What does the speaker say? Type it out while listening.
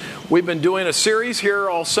We've been doing a series here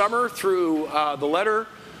all summer through the letter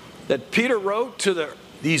that Peter wrote to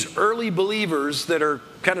these early believers that are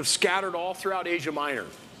kind of scattered all throughout Asia Minor.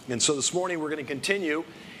 And so this morning we're going to continue,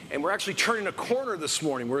 and we're actually turning a corner this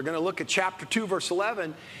morning. We're going to look at chapter 2, verse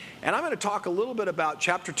 11, and I'm going to talk a little bit about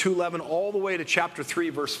chapter 2, 11, all the way to chapter 3,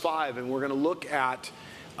 verse 5, and we're going to look at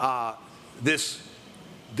this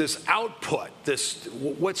output.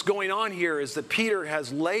 What's going on here is that Peter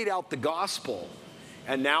has laid out the gospel,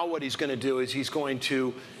 and now what he's going to do is he's going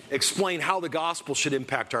to explain how the gospel should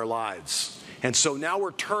impact our lives. And so now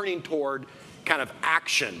we're turning toward kind of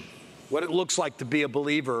action, what it looks like to be a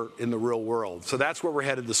believer in the real world. So that's where we're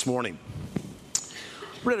headed this morning. I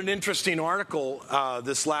read an interesting article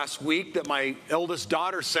this last week that my eldest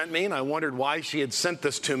daughter sent me, and I wondered why she had sent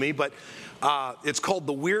this to me, but it's called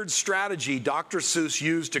The Weird Strategy Dr. Seuss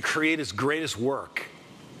Used to Create His Greatest Work.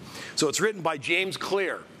 So it's written by James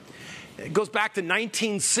Clear. It goes back to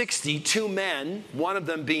 1960. Two men, one of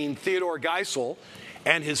them being Theodore Geisel,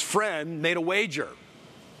 and his friend made a wager.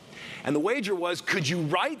 And the wager was, could you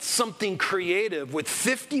write something creative with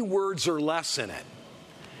 50 words or less in it?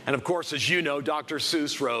 And of course, as you know, Dr.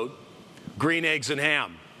 Seuss wrote Green Eggs and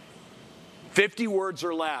Ham. 50 words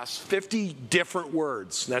or less, 50 different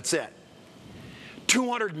words, that's it.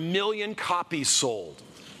 200 million copies sold.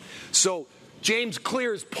 So James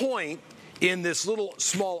Clear's point in this little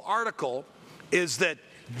small article is that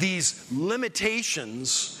these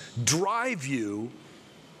limitations drive you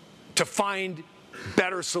to find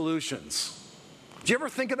better solutions. Do you ever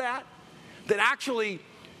think of that? That actually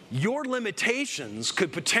your limitations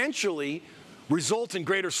could potentially result in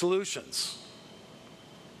greater solutions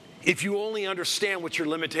if you only understand what your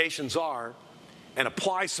limitations are and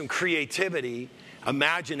apply some creativity,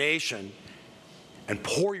 imagination, and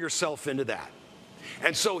pour yourself into that.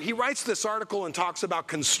 And so he writes this article and talks about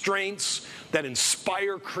constraints that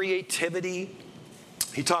inspire creativity.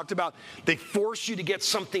 He talked about they force you to get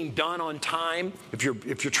something done on time. If you're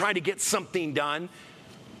trying to get something done,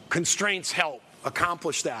 constraints help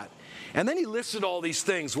accomplish that. And then he listed all these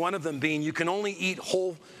things, one of them being you can only eat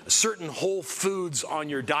certain whole foods on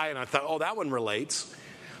your diet. And I thought, oh, that one relates.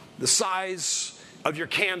 The size of your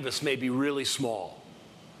canvas may be really small,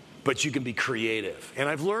 but you can be creative. And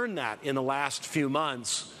I've learned that in the last few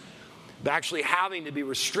months, actually having to be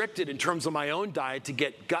restricted in terms of my own diet to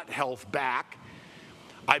get gut health back.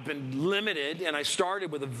 I've been limited, and I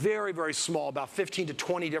started with a very, very small, about 15 to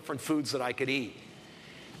 20 different foods that I could eat.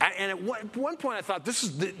 And at one point I thought,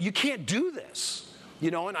 you can't do this.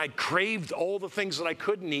 And I craved all the things that I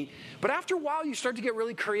couldn't eat. But after a while, you start to get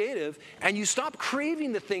really creative, and you stop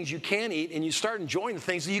craving the things you can eat, and you start enjoying the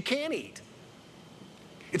things that you can eat.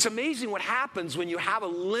 It's amazing what happens when you have a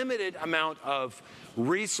limited amount of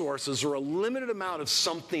resources or a limited amount of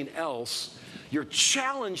something else. You're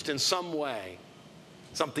challenged in some way.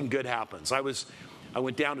 Something good happens. I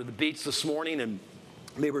went down to the beach this morning, and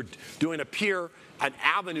they were doing an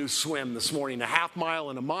avenue swim this morning, a half mile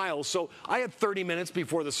and a mile. So I had 30 minutes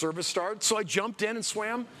before the service started, so I jumped in and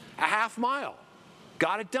swam a half mile.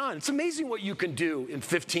 Got it done. It's amazing what you can do in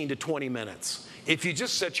 15 to 20 minutes. If you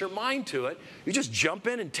just set your mind to it, you just jump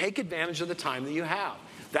in and take advantage of the time that you have.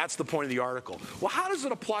 That's the point of the article. Well, how does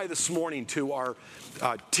it apply this morning to our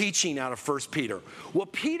teaching out of 1 Peter? Well,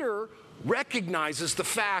 Peter recognizes the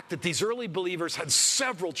fact that these early believers had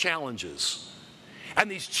several challenges. And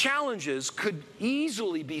these challenges could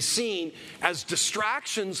easily be seen as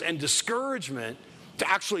distractions and discouragement to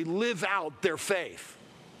actually live out their faith.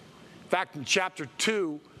 In fact, in chapter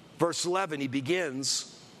 2, verse 11, he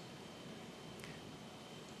begins,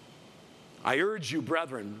 I urge you,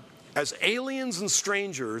 brethren, as aliens and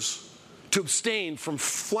strangers, to abstain from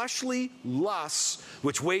fleshly lusts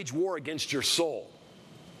which wage war against your soul.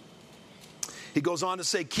 He goes on to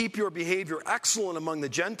say, keep your behavior excellent among the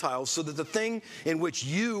Gentiles, so that the thing in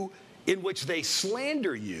which they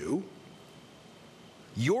slander you,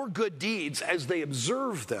 your good deeds as they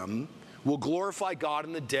observe them, will glorify God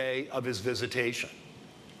in the day of his visitation.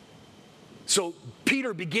 So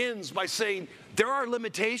Peter begins by saying there are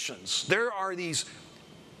limitations. There are these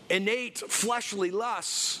innate fleshly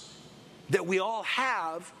lusts that we all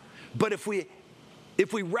have, but if we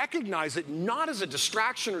recognize it not as a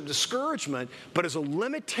distraction or discouragement, but as a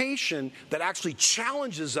limitation that actually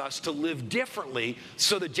challenges us to live differently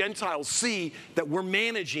so that Gentiles see that we're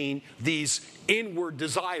managing these inward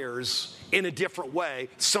desires in a different way,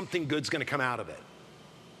 something good's going to come out of it.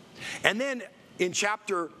 And then in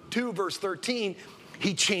chapter 2, verse 13,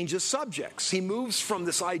 he changes subjects. He moves from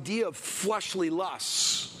this idea of fleshly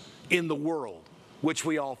lusts in the world, which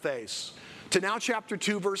we all face, to now chapter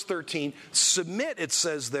 2, verse 13, submit, it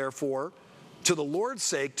says, therefore, to the Lord's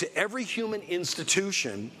sake, to every human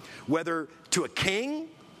institution, whether to a king,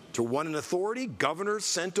 to one in authority, governors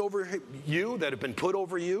sent over you that have been put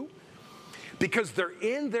over you, because they're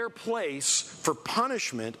in their place for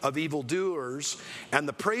punishment of evildoers and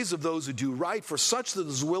the praise of those who do right, for such that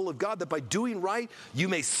is the will of God, that by doing right you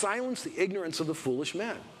may silence the ignorance of the foolish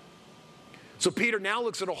men. So Peter now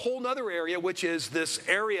looks at a whole other area, which is this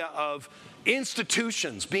area of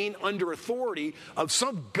institutions being under authority of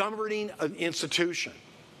some governing institution,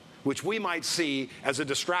 which we might see as a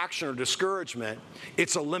distraction or discouragement.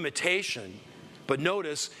 It's a limitation. But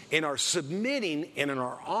notice, in our submitting and in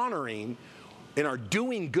our honoring, in our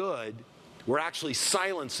doing good, we're actually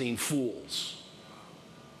silencing fools.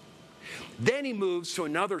 Then he moves to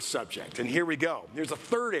another subject, and here we go. There's a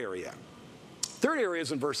third area. Third area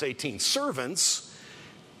is in verse 18. Servants,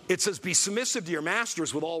 it says, be submissive to your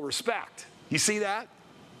masters with all respect. You see that?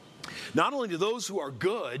 Not only to those who are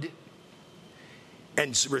good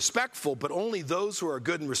and respectful, but only those who are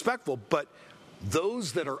good and respectful, but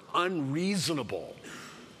those that are unreasonable.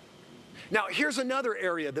 Now, here's another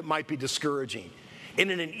area that might be discouraging. In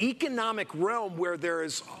an economic realm where there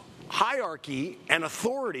is hierarchy and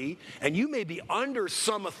authority, and you may be under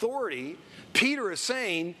some authority, Peter is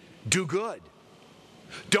saying, do good.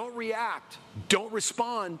 Don't react. Don't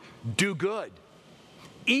respond. Do good.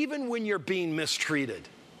 Even when you're being mistreated.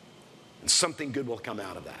 And something good will come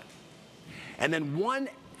out of that. And then one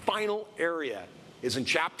final area is in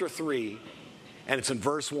chapter 3, and it's in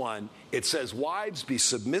verse 1. It says, wives, be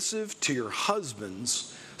submissive to your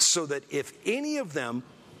husbands, so that if any of them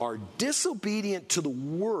are disobedient to the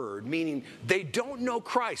word, meaning they don't know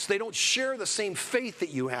Christ, they don't share the same faith that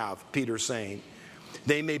you have, Peter's saying,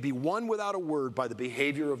 they may be won without a word by the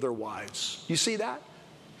behavior of their wives. You see that?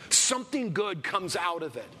 Something good comes out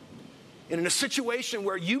of it. And in a situation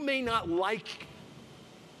where you may not like,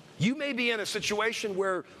 you may be in a situation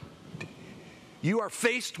where you are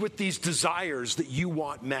faced with these desires that you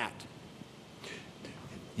want met.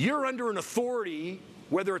 You're under an authority,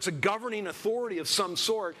 whether it's a governing authority of some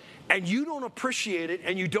sort, and you don't appreciate it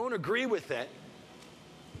and you don't agree with it,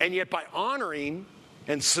 and yet by honoring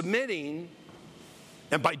and submitting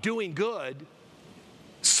and by doing good,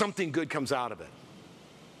 something good comes out of it.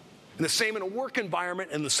 And the same in a work environment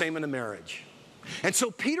and the same in a marriage. And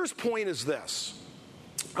so Peter's point is this.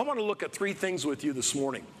 I want to look at three things with you this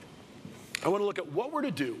morning. I want to look at what we're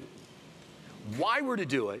to do, why we're to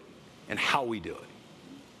do it, and how we do it.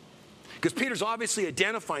 Because Peter's obviously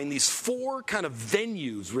identifying these four kind of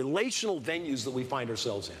venues, relational venues that we find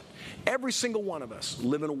ourselves in. Every single one of us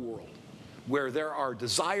live in a world where there are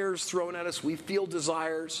desires thrown at us. We feel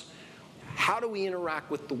desires. How do we interact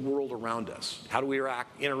with the world around us? How do we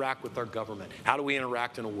interact with our government? How do we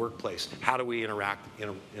interact in a workplace? How do we interact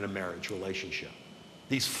in a marriage relationship?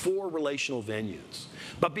 These four relational venues.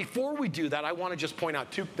 But before we do that, I want to just point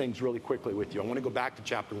out two things really quickly with you. I want to go back to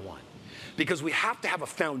chapter 1. Because we have to have a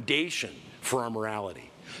foundation for our morality.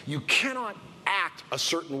 You cannot act a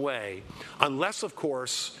certain way unless, of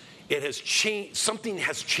course, it has changed. Something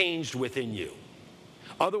has changed within you.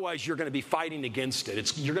 Otherwise, you're going to be fighting against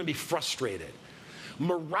it. You're going to be frustrated.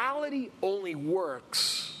 Morality only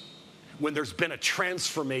works when there's been a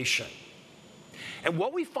transformation. And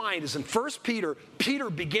what we find is in 1 Peter, Peter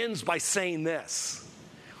begins by saying this.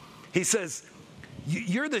 He says,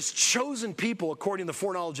 you're this chosen people according to the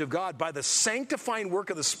foreknowledge of God by the sanctifying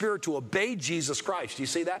work of the Spirit to obey Jesus Christ. Do you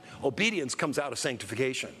see that? Obedience comes out of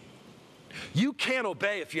sanctification. You can't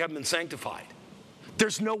obey if you haven't been sanctified.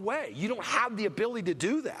 There's no way. You don't have the ability to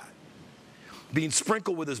do that. Being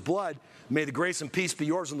sprinkled with his blood, may the grace and peace be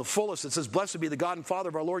yours in the fullest. It says, blessed be the God and Father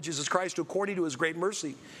of our Lord Jesus Christ, who according to his great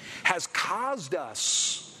mercy has caused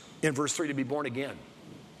us, in verse 3, to be born again,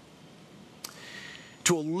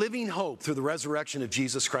 to a living hope through the resurrection of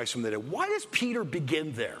Jesus Christ from the dead. Why does Peter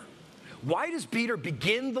begin there? Why does Peter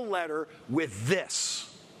begin the letter with this?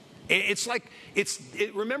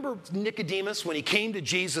 Remember Nicodemus when he came to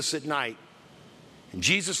Jesus at night, and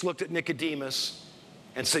Jesus looked at Nicodemus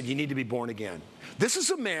and said, you need to be born again. This is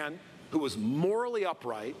a man who was morally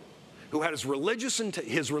upright, who had his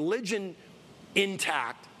religion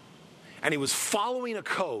intact, and he was following a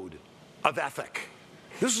code of ethic.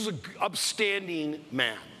 This was an upstanding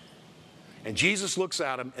man. And Jesus looks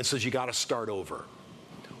at him and says, you got to start over.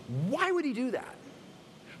 Why would he do that?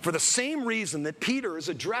 For the same reason that Peter is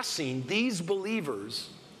addressing these believers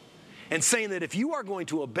and saying that if you are going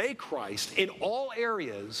to obey Christ in all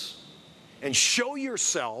areas and show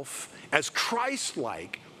yourself as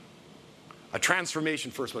Christ-like, a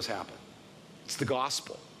transformation first must happen. It's the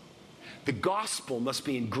gospel. The gospel must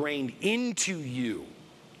be ingrained into you.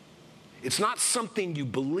 It's not something you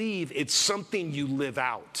believe, it's something you live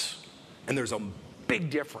out. And there's a big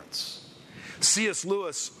difference. C.S.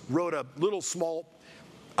 Lewis wrote a little small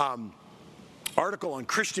article on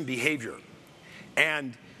Christian behavior.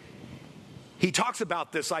 And he talks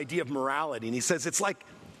about this idea of morality. And he says it's like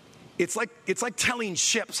telling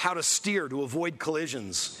ships how to steer to avoid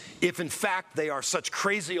collisions if in fact they are such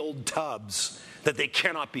crazy old tubs that they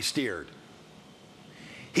cannot be steered.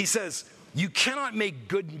 He says, you cannot make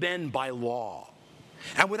good men by law.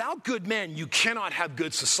 And without good men, you cannot have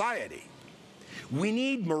good society. We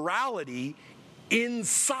need morality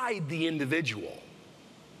inside the individual.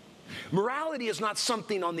 Morality is not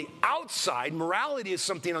something on the outside. Morality is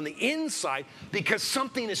something on the inside because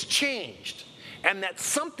something has changed. And that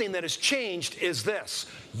something that has changed is this.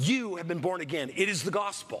 You have been born again. It is the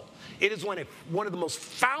gospel. It is one of the most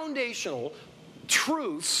foundational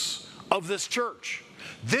truths of this church.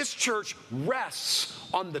 This church rests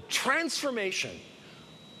on the transformation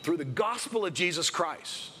through the gospel of Jesus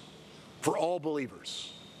Christ for all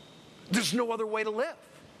believers. There's no other way to live.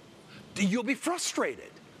 You'll be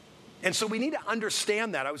frustrated. And so we need to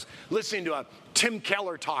understand that. I was listening to Tim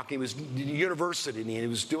Keller talk. He was in university and he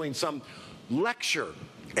was doing some lecture.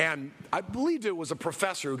 And I believed it was a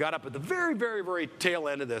professor who got up at the very, very, very tail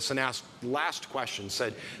end of this and asked the last question,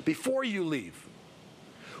 said, before you leave,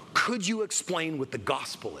 could you explain what the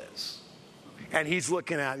gospel is? And he's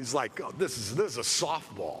looking at it, he's like, oh, this is a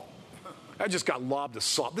softball. I just got lobbed a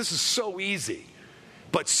softball. This is so easy,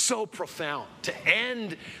 but so profound. To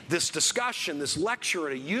end this discussion, this lecture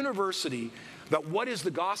at a university about what is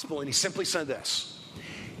the gospel, and he simply said this: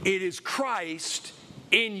 it is Christ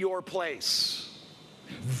in your place.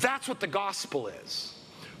 That's what the gospel is.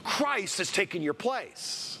 Christ has taken your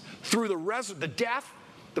place through the death,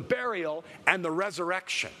 the burial, and the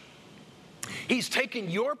resurrection. He's taken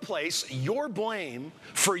your place, your blame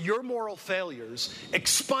for your moral failures,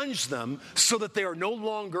 expunged them so that they are no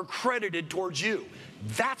longer credited towards you.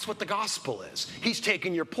 That's what the gospel is. He's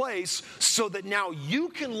taken your place so that now you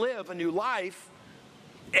can live a new life.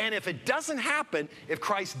 And if it doesn't happen, if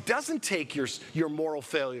Christ doesn't take your moral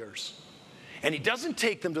failures, and he doesn't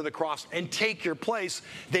take them to the cross and take your place,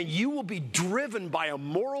 then you will be driven by a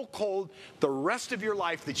moral code the rest of your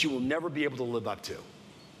life that you will never be able to live up to.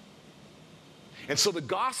 And so the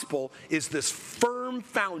gospel is this firm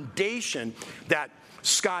foundation that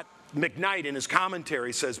Scott McKnight in his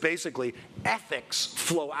commentary says basically ethics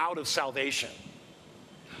flow out of salvation.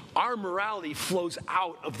 Our morality flows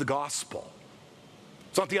out of the gospel.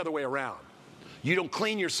 It's not the other way around. You don't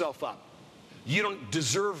clean yourself up. You don't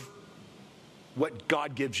deserve what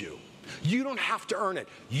God gives you. You don't have to earn it.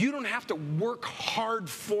 You don't have to work hard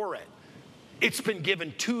for it. It's been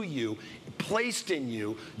given to you, placed in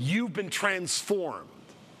you. You've been transformed.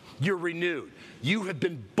 You're renewed. You have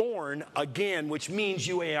been born again, which means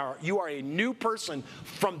you are a new person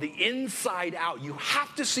from the inside out. You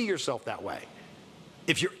have to see yourself that way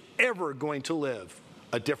if you're ever going to live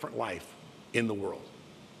a different life in the world.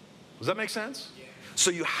 Does that make sense? Yeah.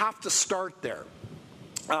 So you have to start there.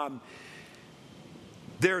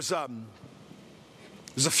 There's a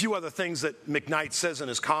few other things that McKnight says in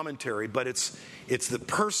his commentary, but it's the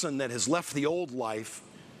person that has left the old life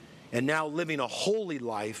and now living a holy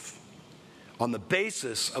life on the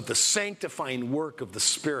basis of the sanctifying work of the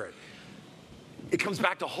Spirit. It comes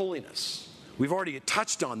back to holiness. We've already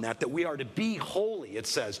touched on that we are to be holy, it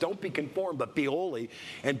says. Don't be conformed, but be holy.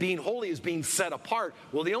 And being holy is being set apart.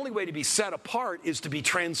 Well, the only way to be set apart is to be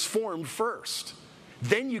transformed first.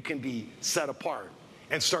 Then you can be set apart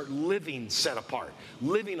and start living set apart,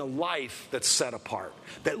 living a life that's set apart,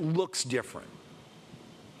 that looks different.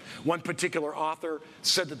 One particular author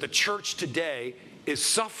said that the church today is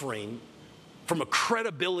suffering from a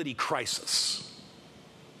credibility crisis.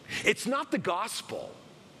 It's not the gospel.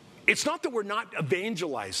 It's not that we're not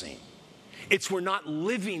evangelizing. It's we're not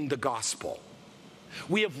living the gospel.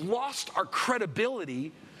 We have lost our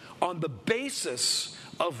credibility on the basis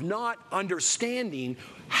of not understanding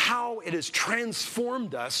how it has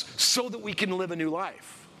transformed us so that we can live a new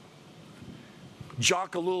life.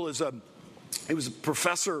 Jacques Ellul was a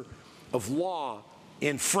professor of law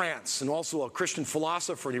in France and also a Christian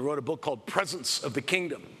philosopher, and he wrote a book called Presence of the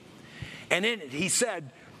Kingdom. And in it, he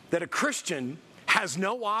said that a Christian has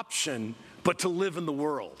no option but to live in the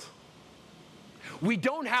world. We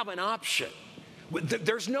don't have an option.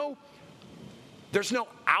 There's no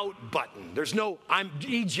out button. There's no I'm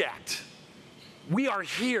eject. We are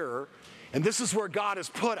here, and this is where God has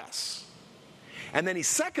put us. And then he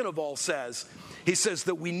second of all says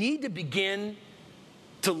that we need to begin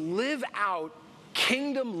to live out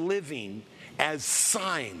kingdom living as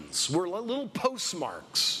signs. We're little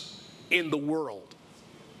postmarks in the world.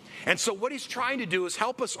 And so what he's trying to do is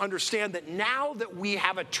help us understand that now that we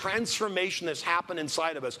have a transformation that's happened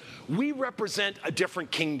inside of us, we represent a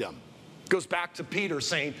different kingdom. It goes back to Peter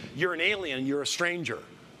saying, you're an alien, you're a stranger.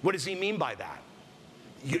 What does he mean by that?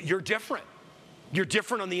 You're different. You're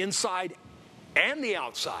different on the inside and the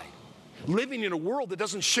outside. Living in a world that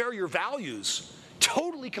doesn't share your values.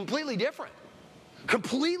 Totally, completely different.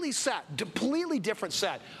 Completely different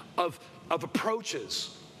set of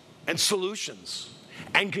approaches and solutions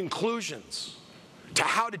and conclusions to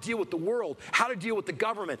how to deal with the world, how to deal with the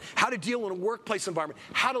government, how to deal in a workplace environment,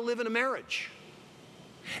 how to live in a marriage.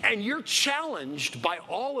 And you're challenged by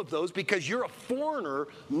all of those because you're a foreigner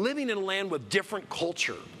living in a land with different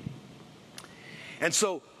culture. And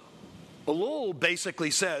so Elul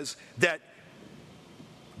basically says that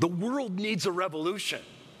the world needs a revolution.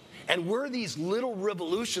 And we're these little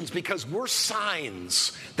revolutions because we're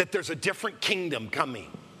signs that there's a different kingdom coming.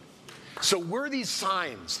 So we're these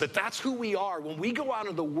signs that that's who we are. When we go out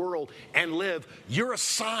into the world and live, you're a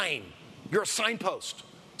sign. You're a signpost.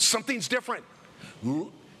 Something's different.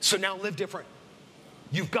 So now live different.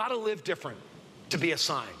 You've got to live different to be a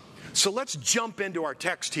sign. So let's jump into our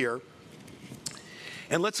text here.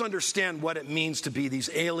 And let's understand what it means to be these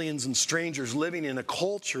aliens and strangers living in a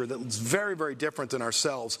culture that's very, very different than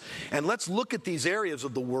ourselves. And let's look at these areas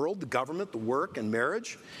of the world, the government, the work, and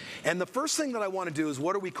marriage. And the first thing that I want to do is,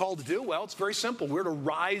 what are we called to do? Well, it's very simple. We're to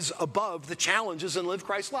rise above the challenges and live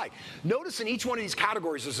Christ-like. Notice in each one of these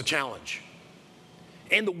categories there's a challenge.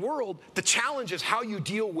 In the world, the challenge is how you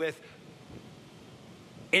deal with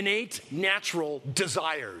innate natural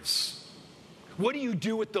desires. What do you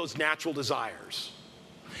do with those natural desires?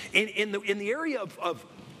 In the area of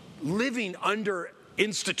living under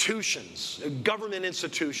institutions, government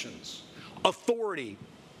institutions, authority,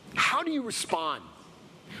 how do you respond?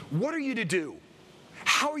 What are you to do?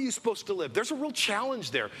 How are you supposed to live? There's a real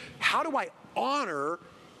challenge there. How do I honor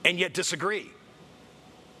and yet disagree?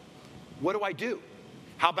 What do I do?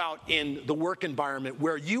 How about in the work environment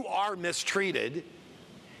where you are mistreated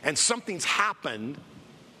and something's happened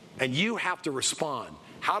and you have to respond?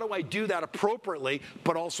 How do I do that appropriately,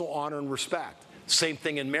 but also honor and respect? Same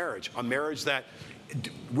thing in marriage. A marriage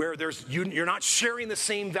where you're not sharing the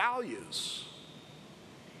same values,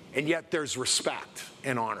 and yet there's respect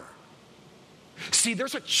and honor. See,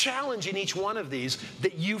 there's a challenge in each one of these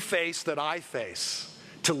that you face, that I face,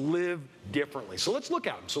 to live differently. So let's look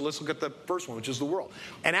at them. So let's look at the first one, which is the world.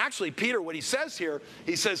 And actually, Peter, what he says here,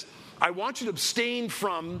 he says, I want you to abstain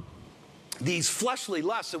from these fleshly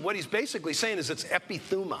lusts. And what he's basically saying is it's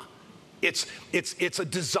epithuma. It's a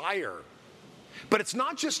desire. But it's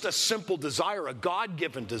not just a simple desire, a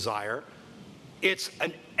God-given desire. It's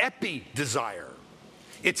an epi-desire.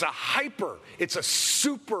 It's a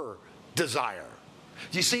super desire.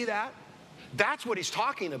 Do you see that? That's what he's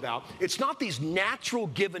talking about. It's not these natural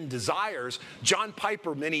given desires. John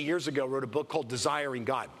Piper, many years ago, wrote a book called Desiring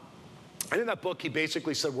God. And in that book, he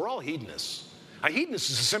basically said, we're all hedonists. A hedonist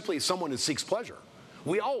is simply someone who seeks pleasure.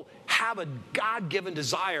 We all have a God-given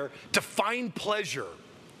desire to find pleasure.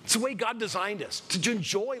 It's the way God designed us, to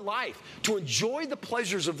enjoy life, to enjoy the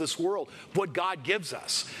pleasures of this world, what God gives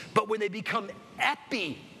us. But when they become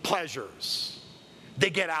epi-pleasures, they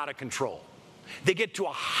get out of control. They get to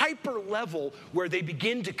a hyper level where they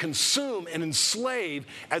begin to consume and enslave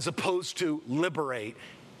as opposed to liberate,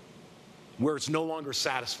 where it's no longer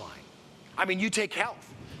satisfying. I mean, you take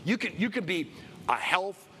health. You could be a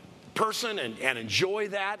health person and enjoy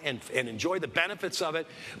that and enjoy the benefits of it.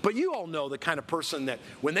 But you all know the kind of person that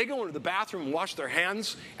when they go into the bathroom and wash their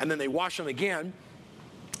hands and then they wash them again,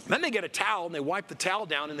 then they get a towel and they wipe the towel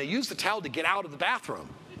down and they use the towel to get out of the bathroom.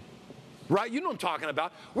 Right? You know what I'm talking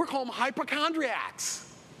about. We're calling them hypochondriacs.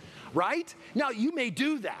 Right? Now, you may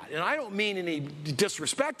do that, and I don't mean any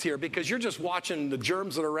disrespect here because you're just watching the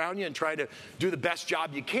germs that are around you and trying to do the best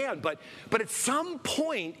job you can. But at some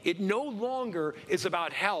point, it no longer is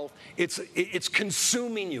about health. It's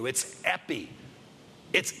consuming you. It's epi.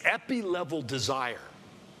 It's epi-level desire.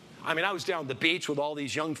 I mean, I was down at the beach with all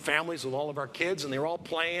these young families with all of our kids, and they were all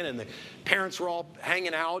playing, and the parents were all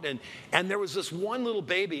hanging out, and there was this one little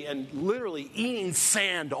baby and literally eating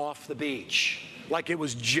sand off the beach. Like it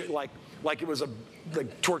was like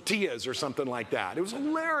tortillas or something like that. It was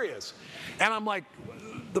hilarious. And I'm like,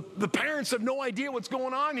 the parents have no idea what's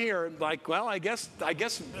going on here. Like, well, I guess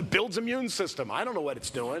it builds immune system. I don't know what it's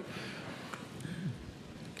doing.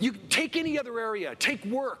 You take any other area, take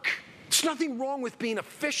work. There's nothing wrong with being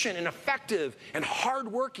efficient and effective and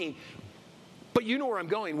hardworking. But you know where I'm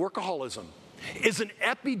going. Workaholism is an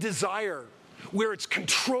epi-desire where it's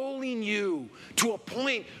controlling you to a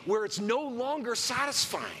point where it's no longer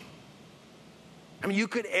satisfying. I mean, you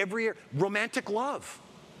could romantic love.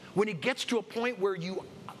 When it gets to a point where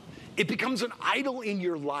it becomes an idol in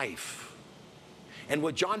your life. And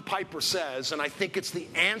what John Piper says, and I think it's the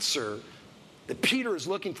answer that Peter is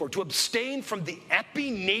looking for, to abstain from the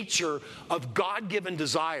nature of God-given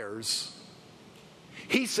desires,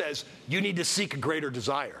 he says you need to seek a greater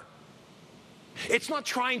desire. It's not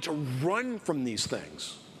trying to run from these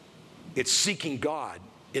things. It's seeking God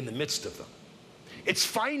in the midst of them. It's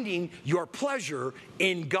finding your pleasure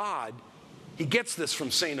in God. He gets this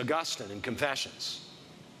from St. Augustine in Confessions.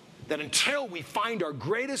 That until we find our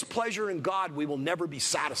greatest pleasure in God, we will never be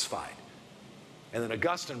satisfied. And then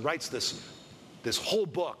Augustine writes this whole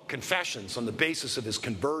book, Confessions, on the basis of his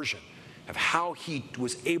conversion, of how he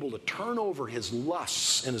was able to turn over his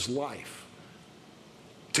lusts in his life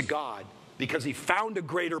to God because he found a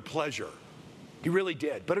greater pleasure. He really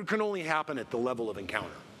did. But it can only happen at the level of encounter,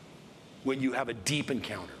 when you have a deep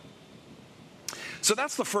encounter. So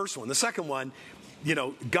that's the first one. The second one,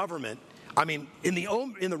 government. I mean, in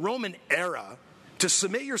the Roman era, to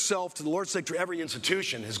submit yourself to the Lord's sake through every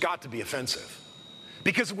institution has got to be offensive.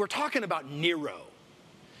 Because we're talking about Nero.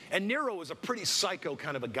 And Nero was a pretty psycho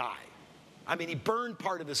kind of a guy. I mean, he burned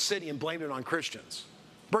part of his city and blamed it on Christians.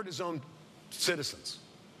 Burned his own citizens.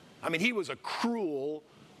 I mean, he was a cruel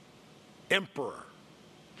emperor.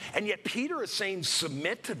 And yet Peter is saying,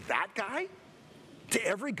 submit to that guy? To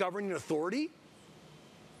every governing authority?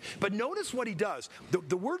 But notice what he does.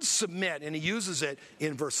 The word submit, and he uses it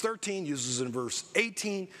in verse 13, uses it in verse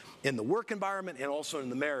 18, in the work environment, and also in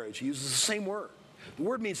the marriage. He uses the same word. The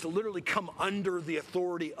word means to literally come under the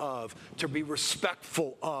authority of, to be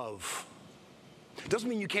respectful of. It doesn't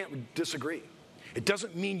mean you can't disagree. It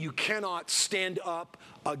doesn't mean you cannot stand up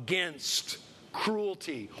against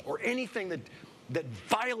cruelty or anything that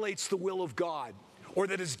violates the will of God or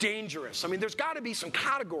that is dangerous. I mean, there's got to be some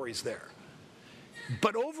categories there.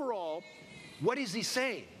 But overall, what is he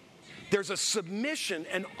saying? There's a submission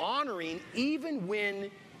and honoring even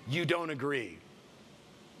when you don't agree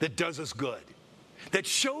that does us good, that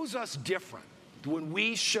shows us different when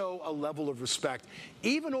we show a level of respect,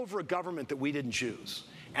 even over a government that we didn't choose.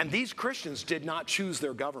 And these Christians did not choose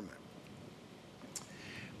their government.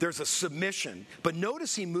 There's a submission. But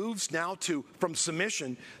notice he moves now from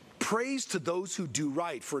submission, praise to those who do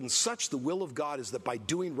right, for in such the will of God is that by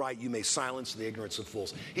doing right you may silence the ignorance of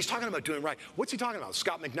fools. He's talking about doing right. What's he talking about?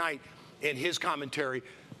 Scott McKnight, in his commentary,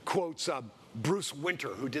 quotes Bruce Winter,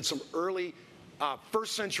 who did some early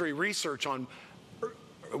first century research on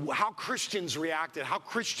how Christians reacted, how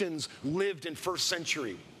Christians lived in first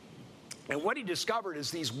century. And what he discovered is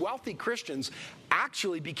these wealthy Christians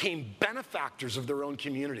actually became benefactors of their own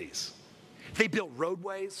communities. They built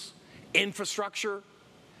roadways, infrastructure.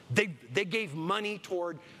 They gave money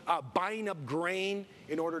toward buying up grain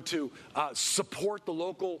in order to support the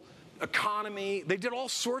local economy. They did all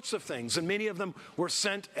sorts of things, and many of them were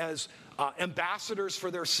sent as ambassadors for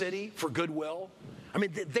their city, for goodwill. I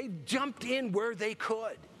mean, they jumped in where they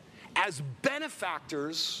could as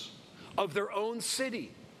benefactors of their own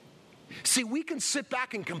city. See, we can sit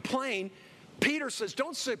back and complain. Peter says,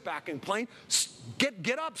 don't sit back and complain.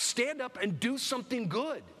 Get up, stand up, and do something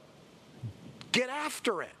good. Get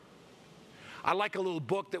after it. I like a little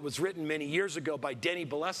book that was written many years ago by Denny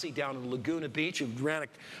Bellesi down in Laguna Beach, who ran a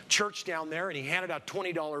church down there, and he handed out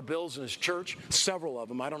 $20 bills in his church, several of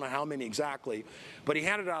them. I don't know how many exactly, but he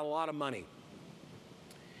handed out a lot of money.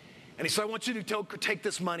 And he said, I want you to take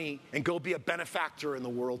this money and go be a benefactor in the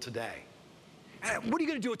world today. What are you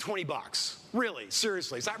going to do with $20? Really?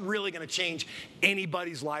 Seriously? Is that really going to change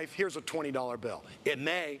anybody's life? Here's a $20 bill. It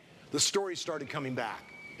may. The story started coming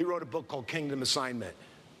back. He wrote a book called Kingdom Assignment.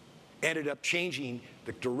 Ended up changing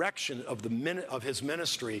the direction of his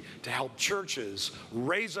ministry to help churches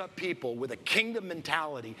raise up people with a kingdom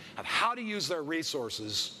mentality of how to use their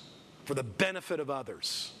resources for the benefit of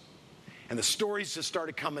others. And the stories just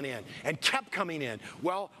started coming in and kept coming in.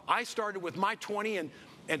 Well, I started with my 20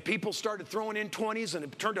 and people started throwing in 20s, and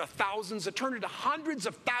it turned to thousands. It turned into hundreds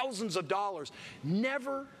of thousands of dollars.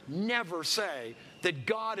 Never, never say that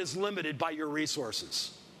God is limited by your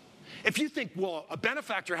resources. If you think, well, a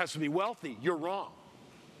benefactor has to be wealthy, you're wrong.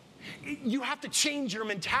 You have to change your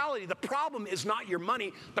mentality. The problem is not your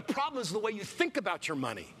money. The problem is the way you think about your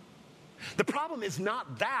money. The problem is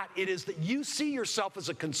not that. It is that you see yourself as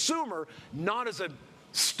a consumer, not as a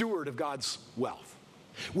steward of God's wealth.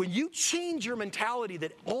 When you change your mentality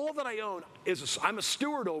that all that I own is I'm a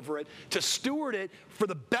steward over it, to steward it for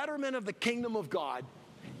the betterment of the kingdom of God,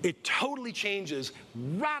 it totally changes,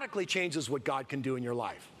 radically changes what God can do in your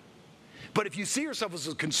life. But if you see yourself as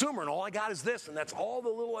a consumer and all I got is this, and that's all the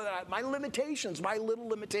little, my limitations, my little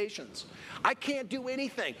limitations. I can't do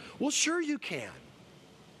anything. Well, sure you can.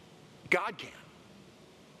 God can.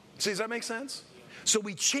 See, does that make sense? So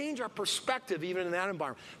we change our perspective even in that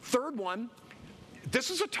environment. Third one,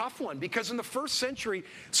 this is a tough one because in the first century,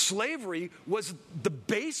 slavery was the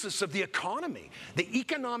basis of the economy. The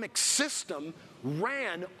economic system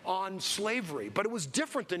ran on slavery, but it was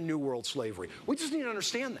different than New World slavery. We just need to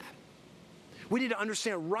understand that. We need to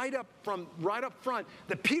understand right up front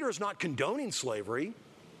that Peter is not condoning slavery,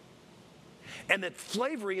 and that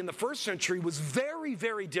slavery in the first century was very,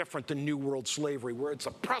 very different than New World slavery, where it's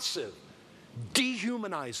oppressive,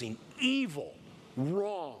 dehumanizing, evil,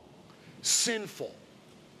 wrong, sinful.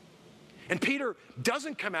 And Peter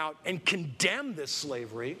doesn't come out and condemn this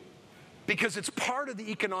slavery because it's part of the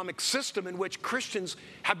economic system in which Christians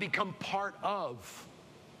have become part of.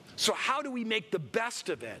 So how do we make the best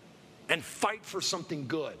of it and fight for something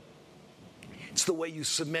good? It's the way you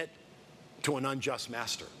submit to an unjust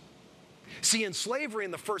master. See, in slavery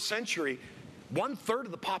in the first century, 1/3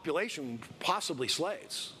 of the population were possibly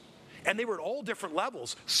slaves. And they were at all different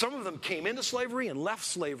levels. Some of them came into slavery and left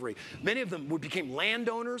slavery. Many of them became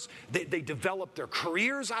landowners. They developed their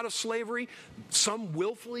careers out of slavery. Some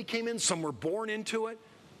willfully came in. Some were born into it.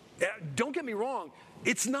 Don't get me wrong.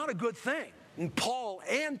 It's not a good thing. And Paul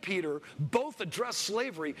and Peter both address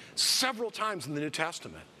slavery several times in the New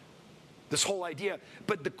Testament. This whole idea.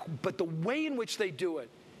 But the way in which they do it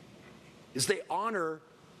is they honor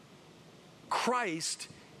Christ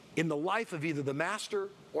in the life of either the master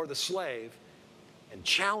or the slave and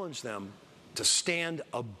challenge them to stand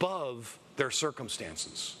above their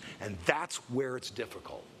circumstances. And that's where it's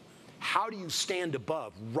difficult. How do you stand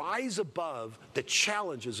above, rise above the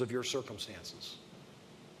challenges of your circumstances?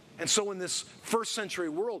 And so in this first century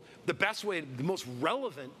world, the best way, the most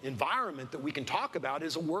relevant environment that we can talk about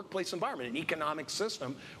is a workplace environment, an economic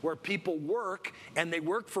system where people work and they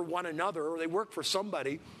work for one another or they work for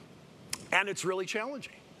somebody, and it's really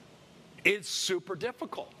challenging. It's super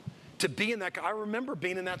difficult to be in that. I remember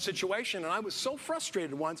being in that situation, and I was so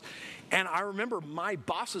frustrated once. And I remember my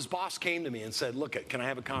boss's boss came to me and said, "Look, can I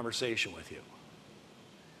have a conversation with you?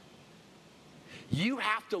 You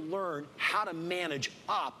have to learn how to manage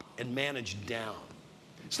up and manage down.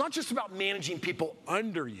 It's not just about managing people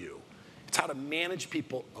under you. It's how to manage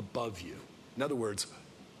people above you. In other words,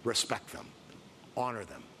 respect them, honor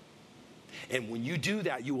them. And when you do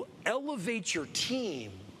that, you will elevate your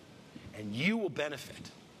team and you will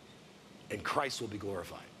benefit, and Christ will be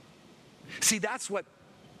glorified." See, that's what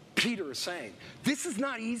Peter is saying. This is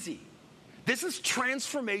not easy. This is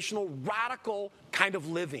transformational, radical kind of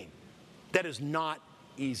living that is not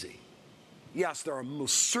easy. Yes, there are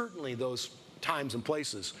most certainly those times and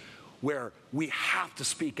places where we have to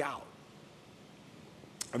speak out.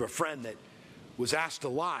 I have a friend that was asked to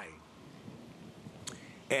lie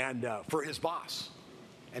and for his boss,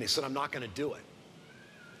 and he said, "I'm not going to do it."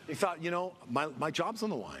 He thought, my job's on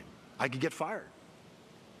the line. I could get fired.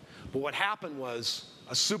 But what happened was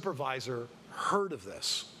a supervisor heard of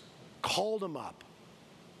this, called him up,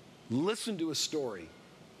 listened to his story,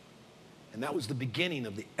 and that was the beginning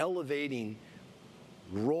of the elevating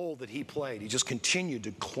role that he played. He just continued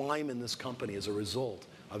to climb in this company as a result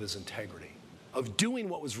of his integrity, of doing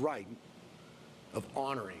what was right, of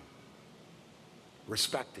honoring,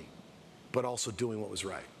 respecting, but also doing what was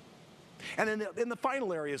right. And then the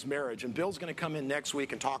final area is marriage. And Bill's going to come in next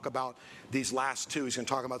week and talk about these last two. He's going to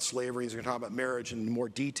talk about slavery. He's going to talk about marriage in more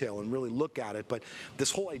detail and really look at it. But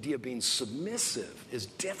this whole idea of being submissive is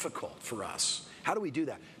difficult for us. How do we do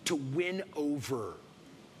that? To win over.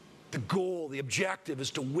 The goal, the objective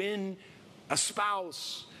is to win a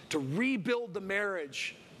spouse, to rebuild the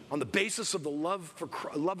marriage on the basis of the love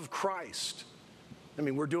of Christ. I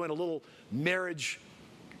mean, we're doing a little marriage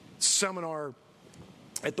seminar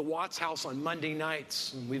at the Watts house on Monday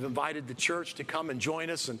nights. And we've invited the church to come and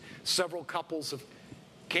join us. And several couples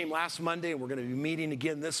came last Monday, and we're going to be meeting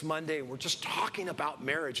again this Monday. And we're just talking about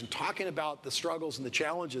marriage and talking about the struggles and the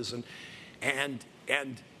challenges. And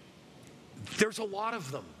there's a lot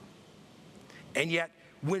of them. And yet,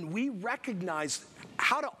 when we recognize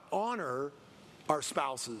how to honor our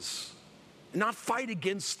spouses, not fight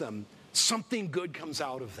against them, something good comes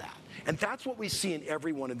out of that. And that's what we see in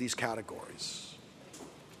every one of these categories.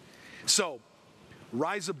 So,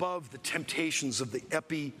 rise above the temptations of the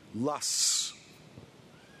epi-lusts.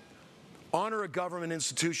 Honor a government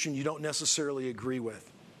institution you don't necessarily agree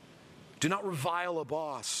with. Do not revile a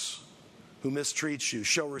boss who mistreats you.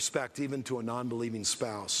 Show respect even to a non-believing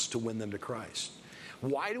spouse to win them to Christ.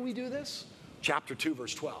 Why do we do this? Chapter 2,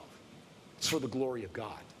 verse 12. It's for the glory of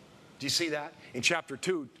God. Do you see that? In chapter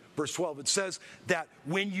 2, verse 12, it says that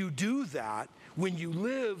when you do that, when you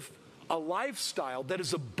live a lifestyle that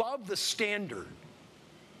is above the standard,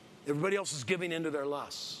 everybody else is giving into their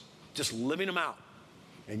lusts, just living them out.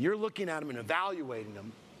 And you're looking at them and evaluating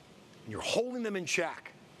them, and you're holding them in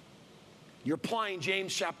check. You're applying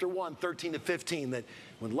James chapter 1, 13 to 15, that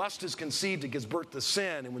when lust is conceived, it gives birth to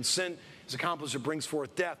sin, and when sin is accomplished, it brings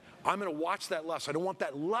forth death. I'm going to watch that lust. I don't want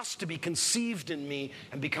that lust to be conceived in me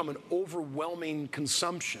and become an overwhelming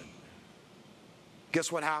consumption.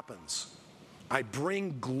 Guess what happens? I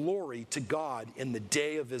bring glory to God in the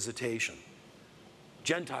day of visitation.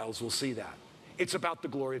 Gentiles will see that. It's about the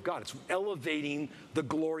glory of God. It's elevating the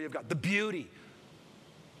glory of God, the beauty,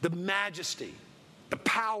 the majesty, the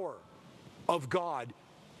power of God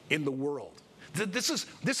in the world. This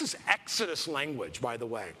is Exodus language, by the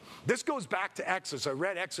way. This goes back to Exodus. I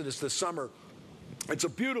read Exodus this summer. It's a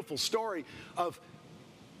beautiful story of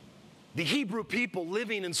the Hebrew people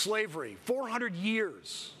living in slavery 400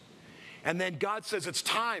 years. And then God says it's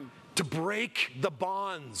time to break the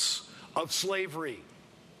bonds of slavery.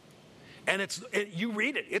 And you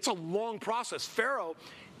read it. It's a long process. Pharaoh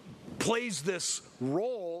plays this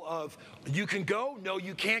role of you can go, no,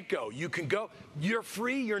 you can't go. You can go, you're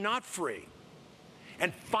free, you're not free.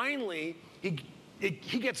 And finally,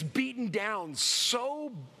 he gets beaten down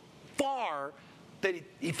so far that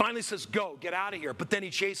he finally says, go, get out of here. But then he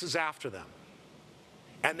chases after them.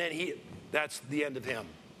 And then that's the end of him.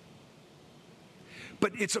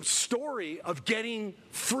 But it's a story of getting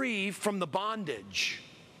free from the bondage.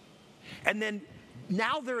 And then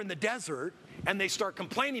now they're in the desert, and they start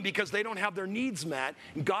complaining because they don't have their needs met.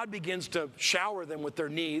 And God begins to shower them with their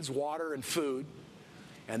needs, water and food.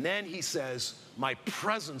 And then he says, my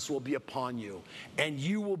presence will be upon you, and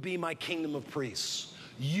you will be my kingdom of priests.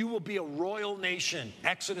 You will be a royal nation.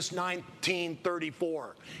 Exodus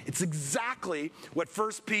 19:34. It's exactly what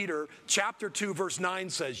 1 Peter chapter 2, verse 9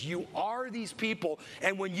 says. You are these people,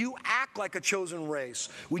 and when you act like a chosen race,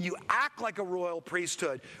 when you act like a royal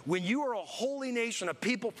priesthood, when you are a holy nation, a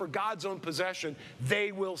people for God's own possession,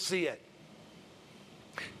 they will see it.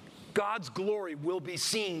 God's glory will be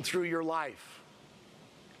seen through your life.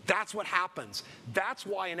 That's what happens. That's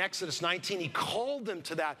why in Exodus 19, he called them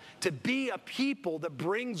to that, to be a people that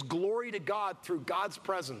brings glory to God through God's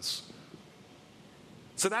presence.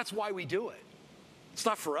 So that's why we do it. It's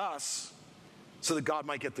not for us, so that God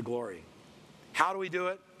might get the glory. How do we do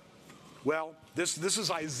it? Well, this is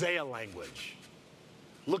Isaiah language.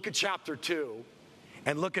 Look at chapter 2,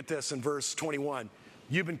 and look at this in verse 21.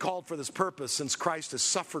 You've been called for this purpose since Christ has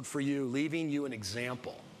suffered for you, leaving you an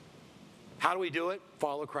example. How do we do it?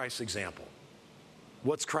 Follow Christ's example.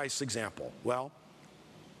 What's Christ's example? Well,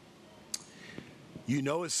 you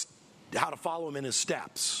know how to follow him in his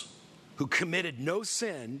steps, who committed no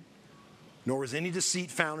sin, nor was any deceit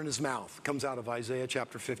found in his mouth. Comes out of Isaiah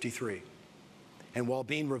chapter 53. And while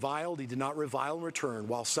being reviled, he did not revile in return.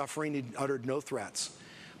 While suffering, he uttered no threats,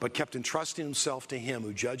 but kept entrusting himself to him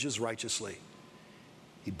who judges righteously.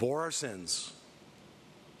 He bore our sins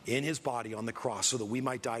in his body on the cross so that we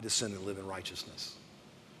might die to sin and live in righteousness.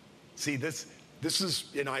 See, this is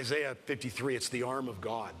in Isaiah 53. It's the arm of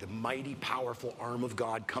God, the mighty, powerful arm of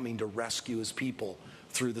God coming to rescue his people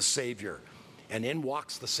through the Savior. And in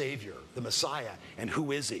walks the Savior, the Messiah. And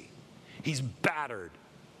who is he? He's battered.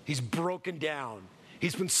 He's broken down.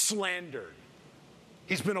 He's been slandered.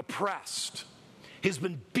 He's been oppressed. He's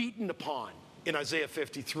been beaten upon in Isaiah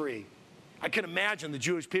 53. I can imagine the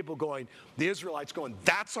Jewish people going, the Israelites going,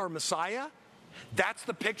 that's our Messiah? That's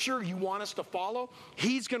the picture you want us to follow?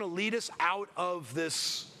 He's going to lead us out of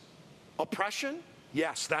this oppression?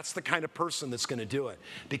 Yes, that's the kind of person that's going to do it.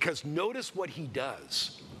 Because notice what he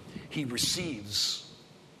does. He receives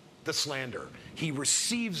the slander. He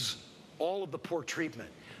receives all of the poor treatment,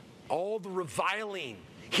 all the reviling.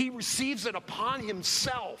 He receives it upon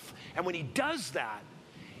himself. And when he does that,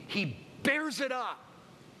 he bears it up.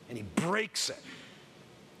 And he breaks it.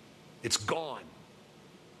 It's gone.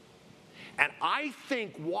 And I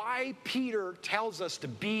think why Peter tells us to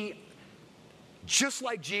be just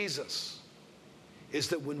like Jesus is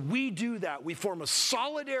that when we do that, we form a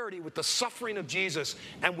solidarity with the suffering of Jesus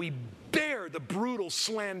and we bear the brutal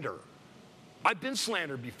slander. I've been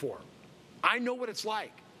slandered before. I know what it's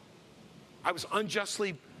like. I was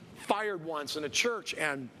unjustly fired once in a church,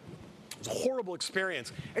 and it was a horrible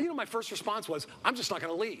experience. And my first response was, I'm just not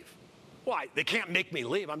going to leave. Why? They can't make me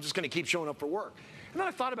leave. I'm just going to keep showing up for work. And then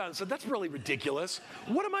I thought about it and said, that's really ridiculous.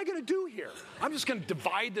 What am I going to do here? I'm just going to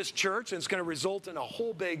divide this church, and it's going to result in a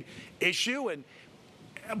whole big issue.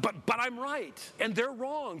 But I'm right, and they're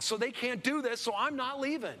wrong, so they can't do this, so I'm not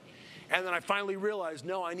leaving. And then I finally realized,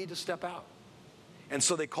 no, I need to step out. And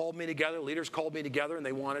so they called me together, leaders called me together, and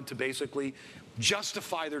they wanted to basically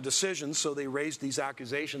justify their decisions, so they raised these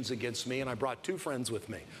accusations against me, and I brought 2 friends with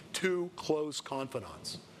me, 2 close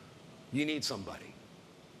confidants. You need somebody,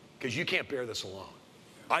 because you can't bear this alone.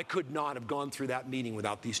 I could not have gone through that meeting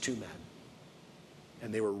without these 2 men.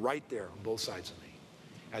 And they were right there on both sides of me,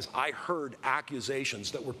 as I heard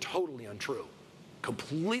accusations that were totally untrue,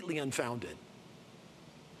 completely unfounded.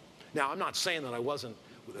 Now, I'm not saying that I was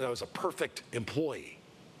a perfect employee.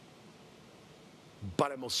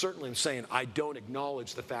 But I most certainly am saying I don't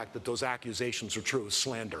acknowledge the fact that those accusations are true as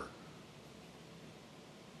slander.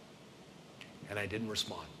 And I didn't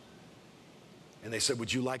respond. And they said,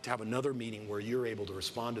 would you like to have another meeting where you're able to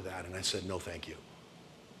respond to that? And I said, no, thank you.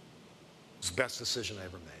 It's the best decision I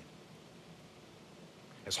ever made.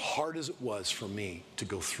 As hard as it was for me to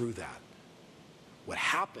go through that, what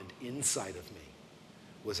happened inside of me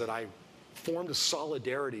was that I formed a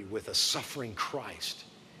solidarity with a suffering Christ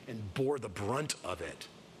and bore the brunt of it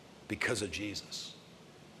because of Jesus.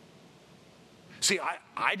 See,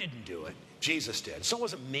 I didn't do it. Jesus did. So it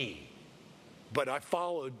wasn't me. But I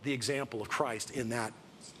followed the example of Christ in that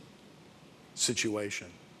situation.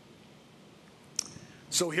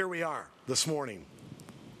 So here we are this morning,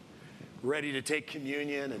 ready to take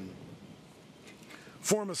communion and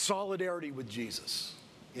form a solidarity with Jesus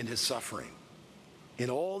in his suffering in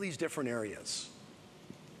all these different areas.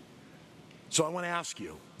 So I want to ask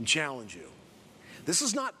you and challenge you. This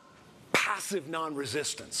is not passive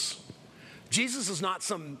non-resistance. Jesus is not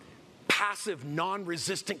some passive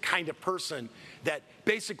non-resistant kind of person that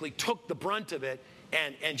basically took the brunt of it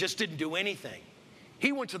and just didn't do anything.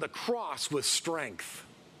 He went to the cross with strength.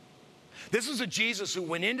 This is a Jesus who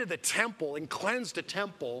went into the temple and cleansed the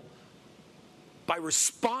temple by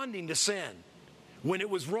responding to sin. When it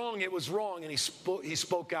was wrong, and he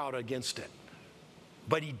spoke out against it.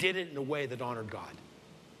 But he did it in a way that honored God.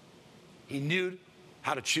 He knew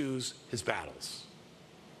how to choose his battles.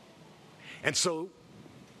 And so,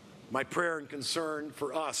 my prayer and concern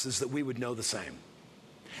for us is that we would know the same.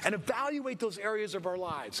 And evaluate those areas of our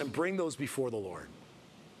lives and bring those before the Lord.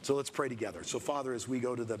 So let's pray together. So Father, as we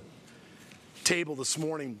go to the table this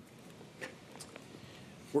morning,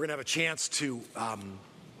 we're going to have a chance to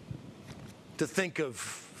think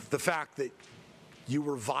of the fact that you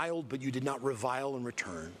were reviled, but you did not revile in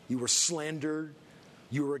return. You were slandered.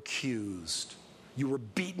 You were accused. You were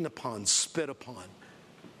beaten upon, spit upon.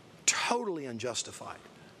 Totally unjustified.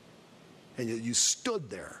 And yet you stood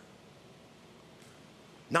there.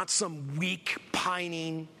 Not some weak,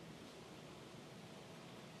 pining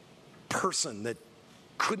person that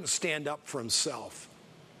couldn't stand up for himself.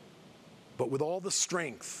 But with all the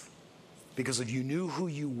strength, because if you knew who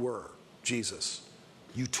you were, Jesus,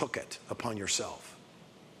 you took it upon yourself.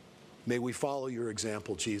 May we follow your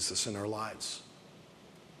example, Jesus, in our lives.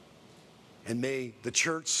 And may the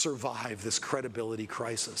church survive this credibility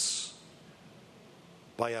crisis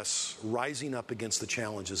by us rising up against the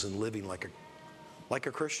challenges and living like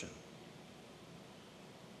a Christian.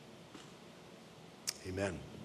 Amen.